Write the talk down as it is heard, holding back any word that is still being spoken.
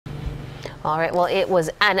All right, well, it was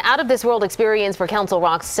an out-of-this-world experience for Council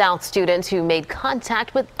Rock South students who made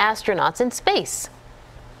contact with astronauts in space.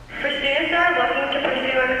 For students who are looking to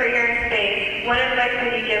pursue a career in space, what advice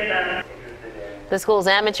would you give them? The school's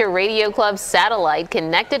amateur radio club Satellite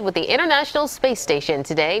connected with the International Space Station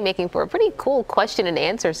today, making for a pretty cool question and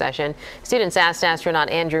answer session. Students asked astronaut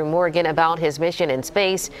Andrew Morgan about his mission in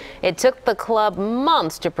space. It took the club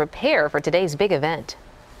months to prepare for today's big event.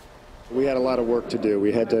 We had a lot of work to do.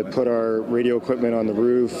 We had to put our radio equipment on the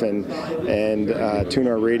roof and tune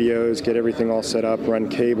our radios, get everything all set up, run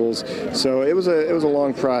cables. So it was a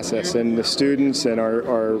long process, and the students and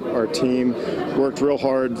our team worked real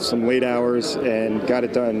hard, some late hours, and got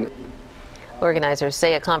it done. Organizers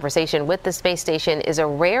say a conversation with the space station is a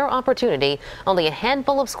rare opportunity. Only a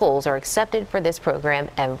handful of schools are accepted for this program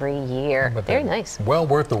every year. Very nice. Well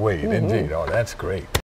worth the wait, indeed. Oh, that's great.